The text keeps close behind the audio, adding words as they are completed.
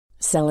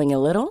Selling a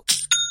little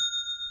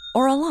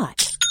or a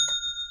lot?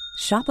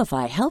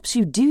 Shopify helps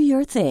you do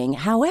your thing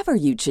however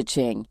you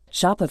cha-ching.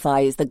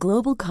 Shopify is the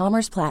global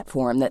commerce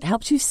platform that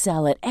helps you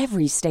sell at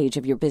every stage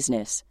of your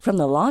business. From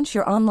the launch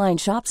your online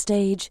shop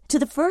stage to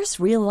the first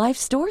real-life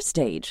store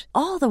stage,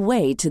 all the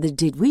way to the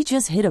did we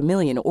just hit a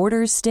million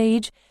orders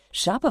stage.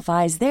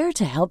 Shopify is there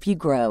to help you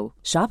grow.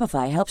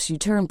 Shopify helps you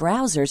turn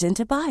browsers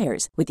into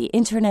buyers with the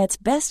internet's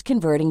best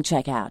converting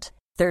checkout.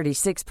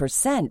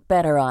 36%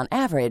 better on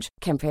average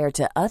compared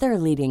to other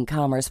leading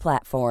commerce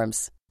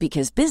platforms.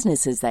 Because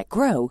businesses that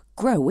grow,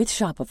 grow with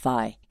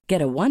Shopify.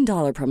 Get a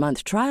 $1 per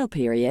month trial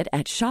period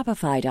at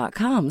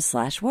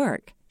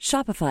shopify.com/work.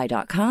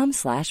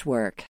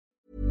 Shopify.com/work.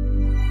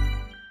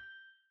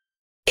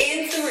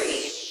 In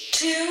 3,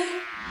 2,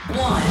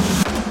 1.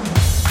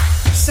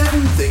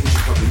 7 things you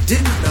probably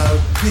didn't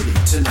know you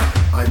need to know.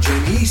 I'm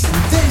Jamie East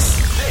and this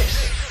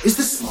is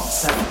the Smart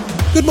 7.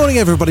 Good morning,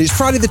 everybody. It's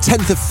Friday the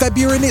 10th of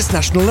February and it's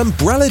National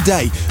Umbrella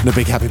Day. And a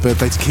big happy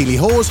birthday to Keely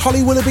Hawes,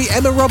 Holly Willoughby,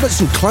 Emma Roberts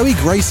and Chloe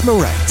Grace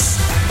Moretz.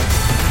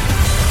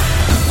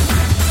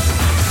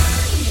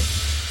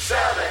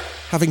 7.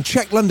 Having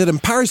checked London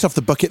and Paris off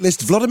the bucket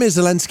list, Volodymyr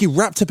Zelensky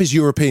wrapped up his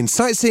European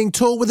sightseeing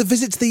tour with a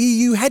visit to the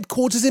EU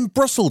headquarters in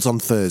Brussels on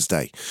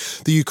Thursday.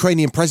 The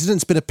Ukrainian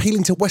president's been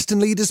appealing to Western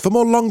leaders for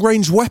more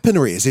long-range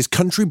weaponry as his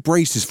country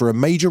braces for a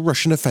major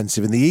Russian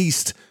offensive in the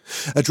east.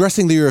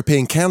 Addressing the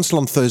European Council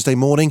on Thursday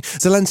morning,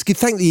 Zelensky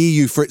thanked the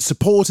EU for its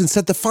support and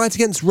said the fight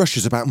against Russia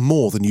is about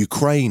more than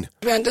Ukraine.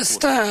 We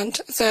understand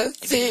that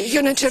the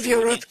unity of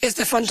Europe is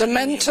the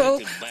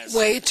fundamental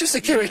way to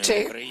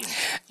security.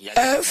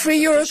 Free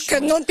Europe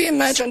cannot be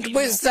imagined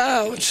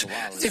without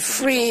the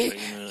free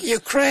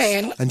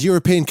Ukraine. And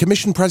European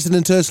Commission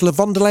President Ursula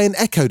von der Leyen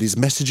echoed his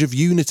message of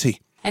unity.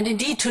 And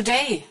indeed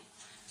today,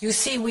 you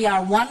see we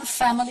are one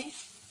family,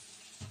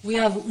 we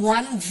have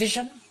one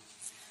vision,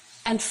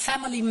 and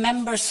family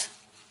members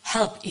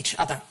help each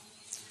other.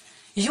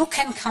 You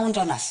can count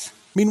on us.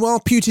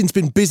 Meanwhile, Putin's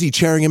been busy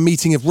chairing a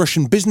meeting of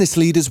Russian business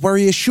leaders where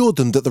he assured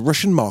them that the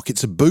Russian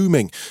markets are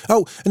booming.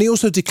 Oh, and he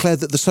also declared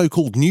that the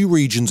so-called new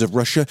regions of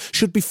Russia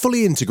should be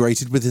fully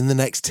integrated within the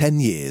next 10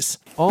 years.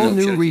 All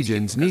new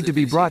regions need to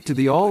be brought to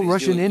the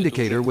all-Russian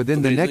indicator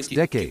within the next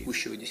decade.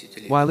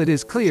 While it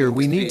is clear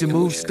we need to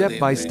move step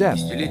by step,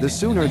 the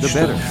sooner the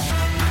better.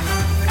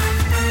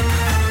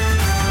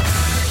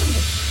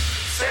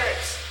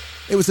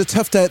 It was a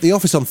tough day at the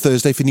office on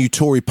Thursday for new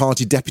Tory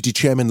party Deputy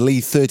Chairman Lee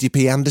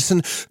 30p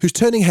Anderson, who's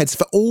turning heads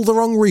for all the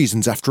wrong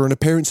reasons after an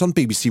appearance on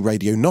BBC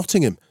Radio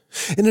Nottingham.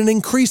 In an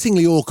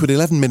increasingly awkward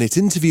 11-minute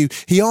interview,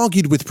 he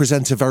argued with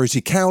presenter Verity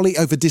Cowley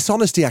over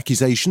dishonesty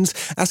accusations,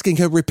 asking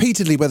her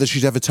repeatedly whether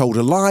she'd ever told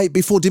a lie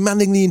before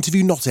demanding the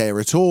interview not air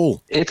at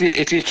all.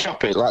 If you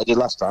chop it like I did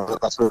last time,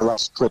 that's the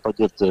last clip I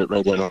did to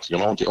Radio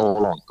Nottingham. I want it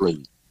all on,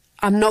 please.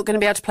 I'm not going to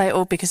be able to play it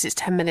all because it's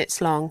 10 minutes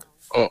long.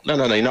 Oh,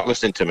 no, you're not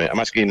listening to me. I'm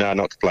asking you now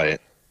not to play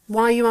it.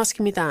 Why are you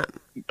asking me that?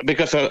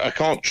 Because I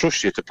can't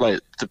trust you to play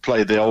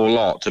the whole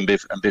lot and be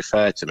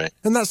fair to me.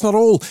 And that's not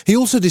all. He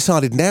also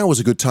decided now was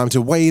a good time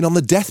to weigh in on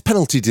the death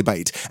penalty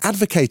debate,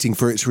 advocating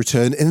for its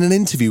return in an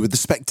interview with The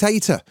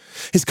Spectator.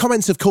 His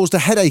comments have caused a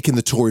headache in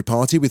the Tory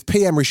party, with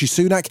PM Rishi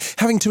Sunak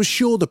having to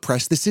assure the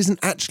press this isn't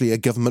actually a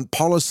government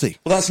policy.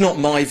 Well, that's not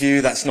my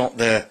view, that's not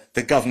the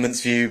government's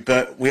view,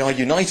 but we are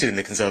united in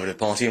the Conservative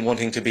Party in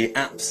wanting to be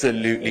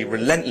absolutely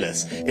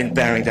relentless in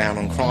bearing down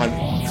on crime.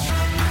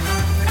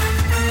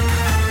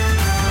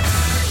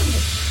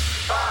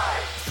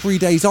 3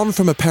 days on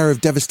from a pair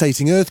of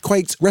devastating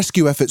earthquakes,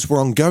 rescue efforts were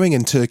ongoing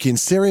in Turkey and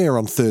Syria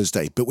on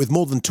Thursday, but with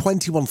more than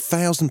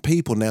 21,000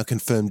 people now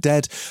confirmed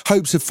dead,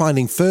 hopes of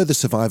finding further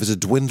survivors are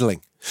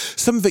dwindling.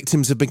 Some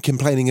victims have been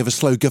complaining of a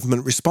slow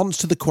government response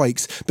to the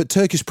quakes, but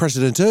Turkish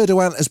President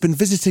Erdogan has been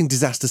visiting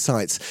disaster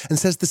sites and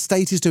says the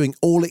state is doing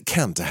all it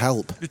can to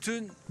help.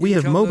 We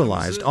have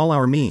mobilized all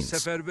our means.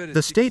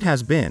 The state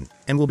has been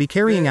and will be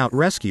carrying out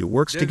rescue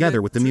works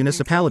together with the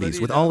municipalities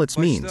with all its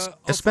means,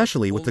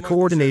 especially with the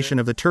coordination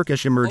of the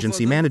Turkish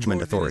Emergency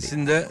Management Authority.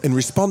 In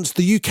response,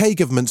 the UK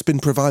government's been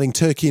providing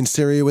Turkey and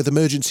Syria with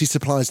emergency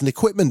supplies and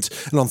equipment,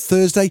 and on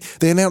Thursday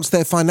they announced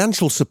their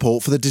financial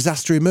support for the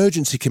Disaster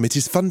Emergency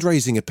Committee's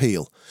fundraising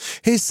appeal.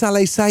 Here's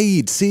Saleh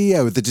Saeed,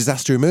 CEO of the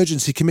Disaster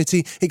Emergency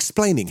Committee,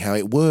 explaining how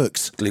it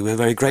works. We're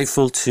very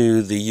grateful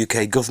to the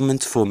UK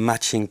government for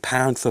matching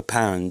pound for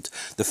pound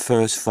the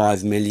first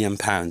 £5 million.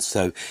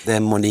 So their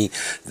money,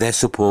 their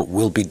support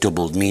will be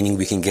doubled, meaning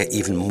we can get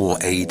even more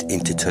aid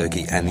into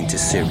Turkey and into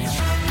Syria.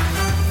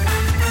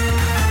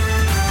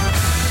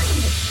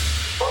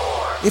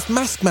 If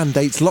mask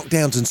mandates,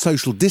 lockdowns and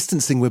social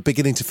distancing were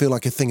beginning to feel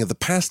like a thing of the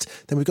past,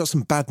 then we've got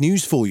some bad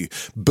news for you.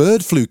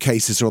 Bird flu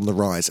cases are on the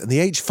rise and the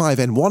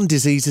H5N1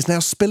 disease is now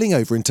spilling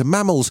over into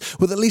mammals,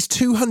 with at least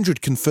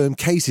 200 confirmed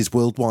cases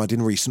worldwide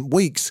in recent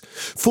weeks.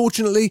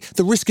 Fortunately,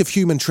 the risk of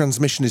human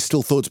transmission is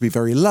still thought to be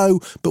very low,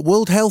 but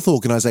World Health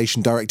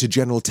Organization Director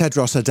General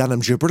Tedros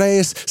Adhanom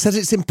Ghebreyesus said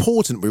it's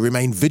important we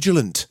remain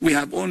vigilant. We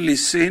have only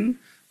seen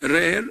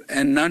rare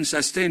and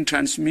non-sustained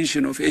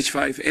transmission of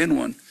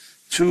H5N1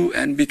 to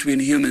and between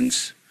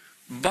humans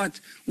But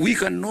we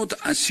cannot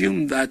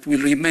assume that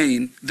will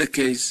remain the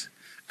case,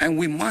 and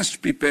we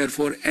must prepare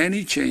for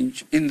any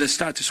change in the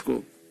status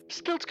quo.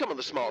 Still to come on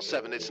the Smart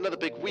 7, it's another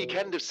big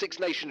weekend of Six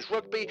Nations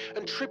rugby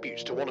and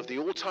tributes to one of the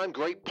all-time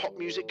great pop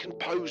music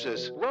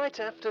composers. Right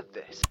after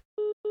this.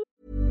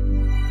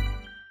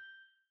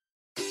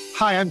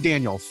 Hi, I'm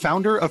Daniel,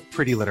 founder of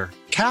Pretty Litter.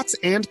 Cats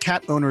and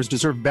cat owners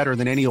deserve better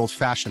than any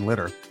old-fashioned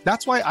litter.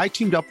 That's why I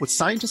teamed up with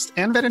scientists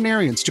and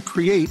veterinarians to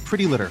create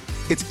Pretty Litter.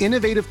 Its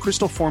innovative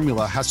crystal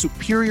formula has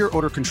superior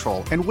odor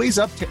control and weighs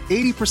up to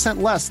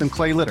 80% less than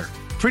clay litter.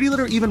 Pretty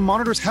Litter even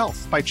monitors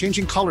health by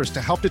changing colors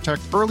to help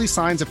detect early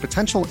signs of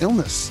potential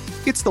illness.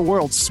 It's the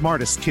world's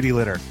smartest kitty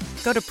litter.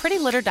 Go to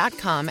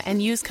prettylitter.com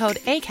and use code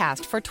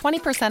ACAST for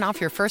 20%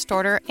 off your first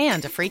order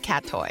and a free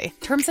cat toy.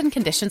 Terms and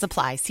conditions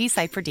apply. See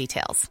site for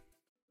details.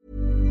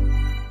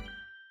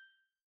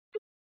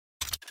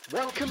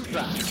 Welcome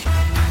back.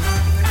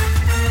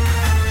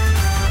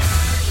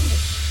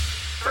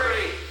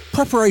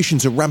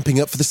 Preparations are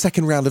ramping up for the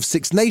second round of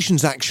Six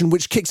Nations action,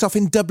 which kicks off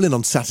in Dublin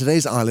on Saturday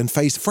as Ireland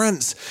face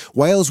France.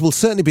 Wales will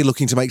certainly be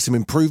looking to make some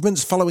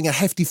improvements following a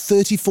hefty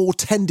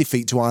 34-10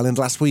 defeat to Ireland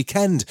last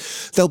weekend.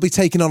 They'll be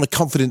taking on a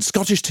confident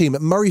Scottish team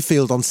at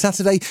Murrayfield on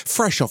Saturday,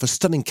 fresh off a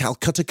stunning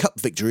Calcutta Cup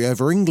victory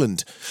over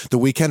England. The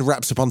weekend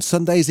wraps up on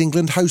Sunday as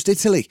England host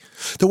Italy.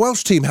 The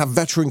Welsh team have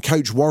veteran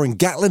coach Warren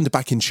Gatland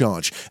back in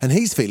charge, and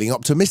he's feeling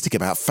optimistic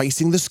about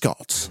facing the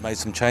Scots. We've made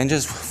some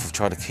changes. We've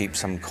tried to keep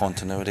some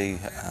continuity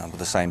with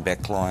the same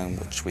backline,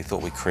 which we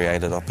thought we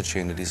created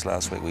opportunities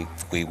last week.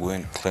 We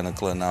weren't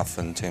clinical enough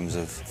in terms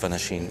of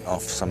finishing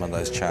off some of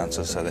those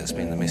chances, so that's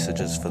been the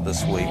messages for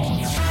this week.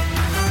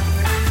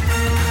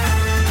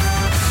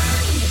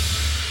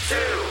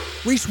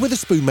 Reese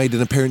Witherspoon made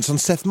an appearance on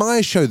Seth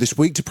Meyers' show this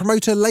week to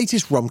promote her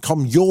latest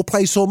rom-com Your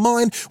Place or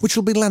Mine, which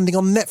will be landing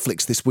on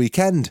Netflix this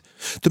weekend.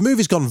 The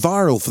movie's gone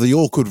viral for the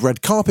awkward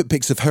red carpet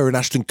pics of her and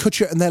Ashton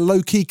Kutcher and their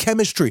low-key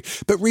chemistry,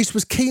 but Reese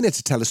was keener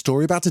to tell a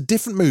story about a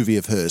different movie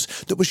of hers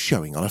that was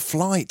showing on a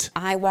flight.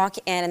 I walk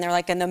in and they're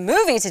like, and the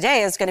movie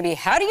today is going to be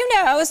How Do You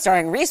Know,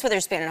 starring Reese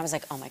Witherspoon, and I was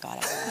like, oh my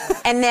God.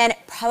 And then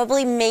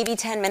probably maybe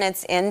 10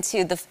 minutes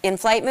into the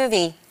in-flight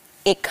movie,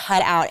 it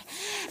cut out.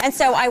 And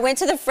so I went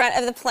to the front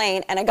of the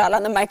plane and I got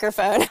on the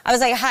microphone. I was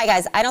like, hi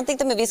guys, I don't think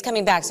the movie's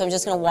coming back, so I'm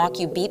just gonna walk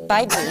you beat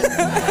by beat.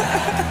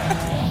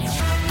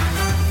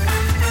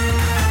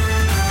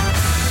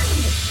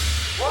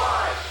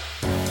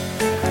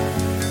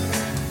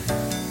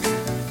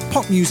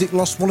 Pop music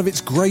lost one of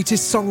its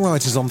greatest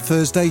songwriters on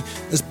Thursday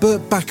as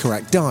Burt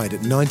Bacharach died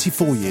at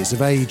 94 years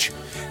of age.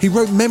 He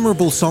wrote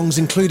memorable songs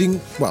including,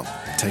 well,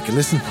 take a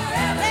listen.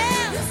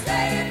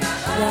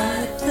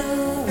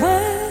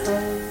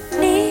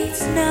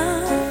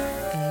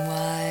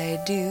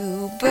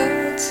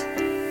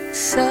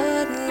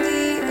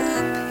 Suddenly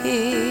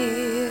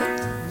appear,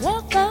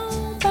 walk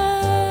on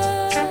by.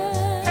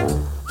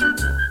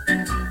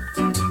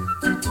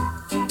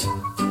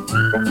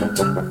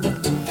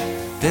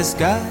 This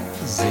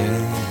guy's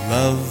in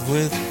love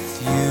with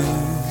you.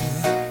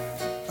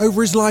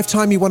 Over his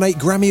lifetime, he won 8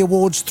 Grammy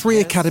Awards,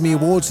 3 Academy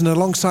Awards, and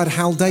alongside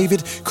Hal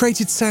David,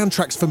 created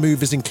soundtracks for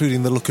movies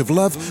including The Look of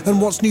Love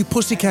and What's New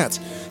Pussycat.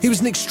 He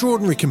was an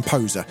extraordinary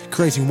composer,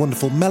 creating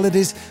wonderful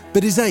melodies,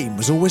 but his aim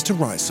was always to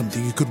write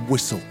something you could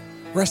whistle.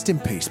 Rest in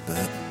peace,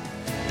 Burt.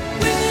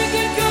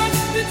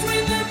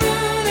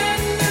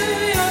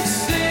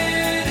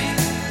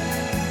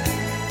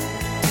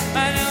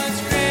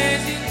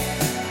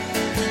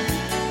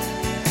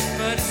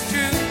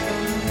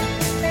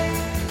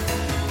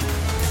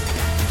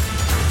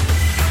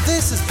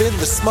 This has been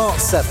The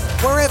Smart 7.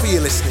 Wherever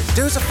you're listening,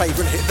 do us a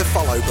favour and hit the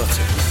follow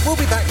button. We'll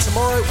be back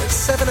tomorrow at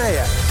 7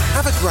 a.m.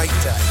 Have a great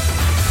day.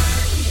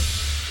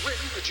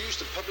 Written,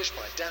 produced and published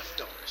by Daft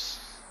Doris.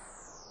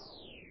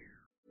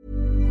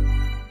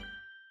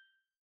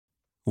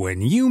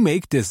 When you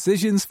make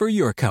decisions for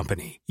your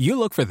company, you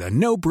look for the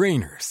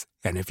no-brainers.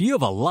 And if you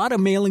have a lot of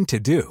mailing to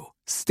do,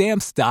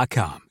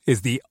 Stamps.com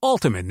is the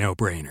ultimate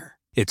no-brainer.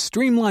 It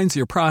streamlines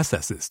your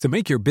processes to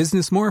make your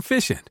business more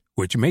efficient,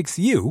 which makes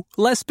you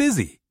less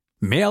busy.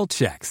 Mail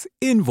checks,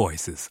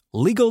 invoices,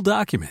 legal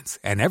documents,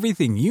 and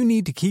everything you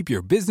need to keep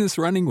your business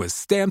running with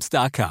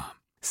Stamps.com.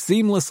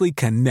 Seamlessly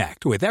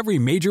connect with every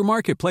major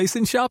marketplace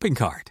and shopping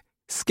cart.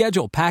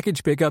 Schedule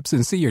package pickups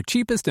and see your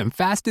cheapest and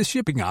fastest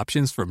shipping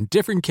options from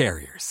different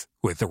carriers,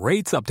 with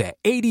rates up to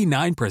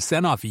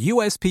 89% off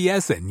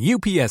USPS and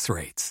UPS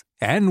rates.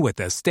 And with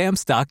the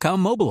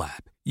Stamps.com mobile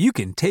app, you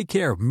can take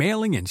care of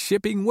mailing and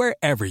shipping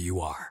wherever you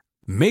are.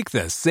 Make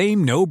the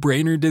same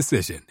no-brainer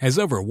decision as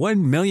over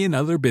 1 million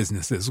other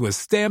businesses with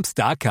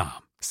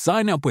Stamps.com.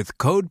 Sign up with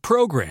code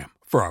PROGRAM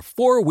for a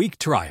 4-week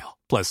trial,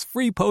 plus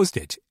free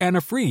postage and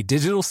a free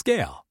digital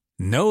scale.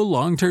 No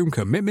long-term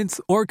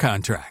commitments or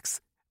contracts.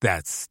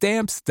 That's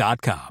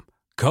Stamps.com.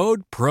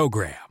 Code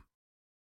PROGRAM.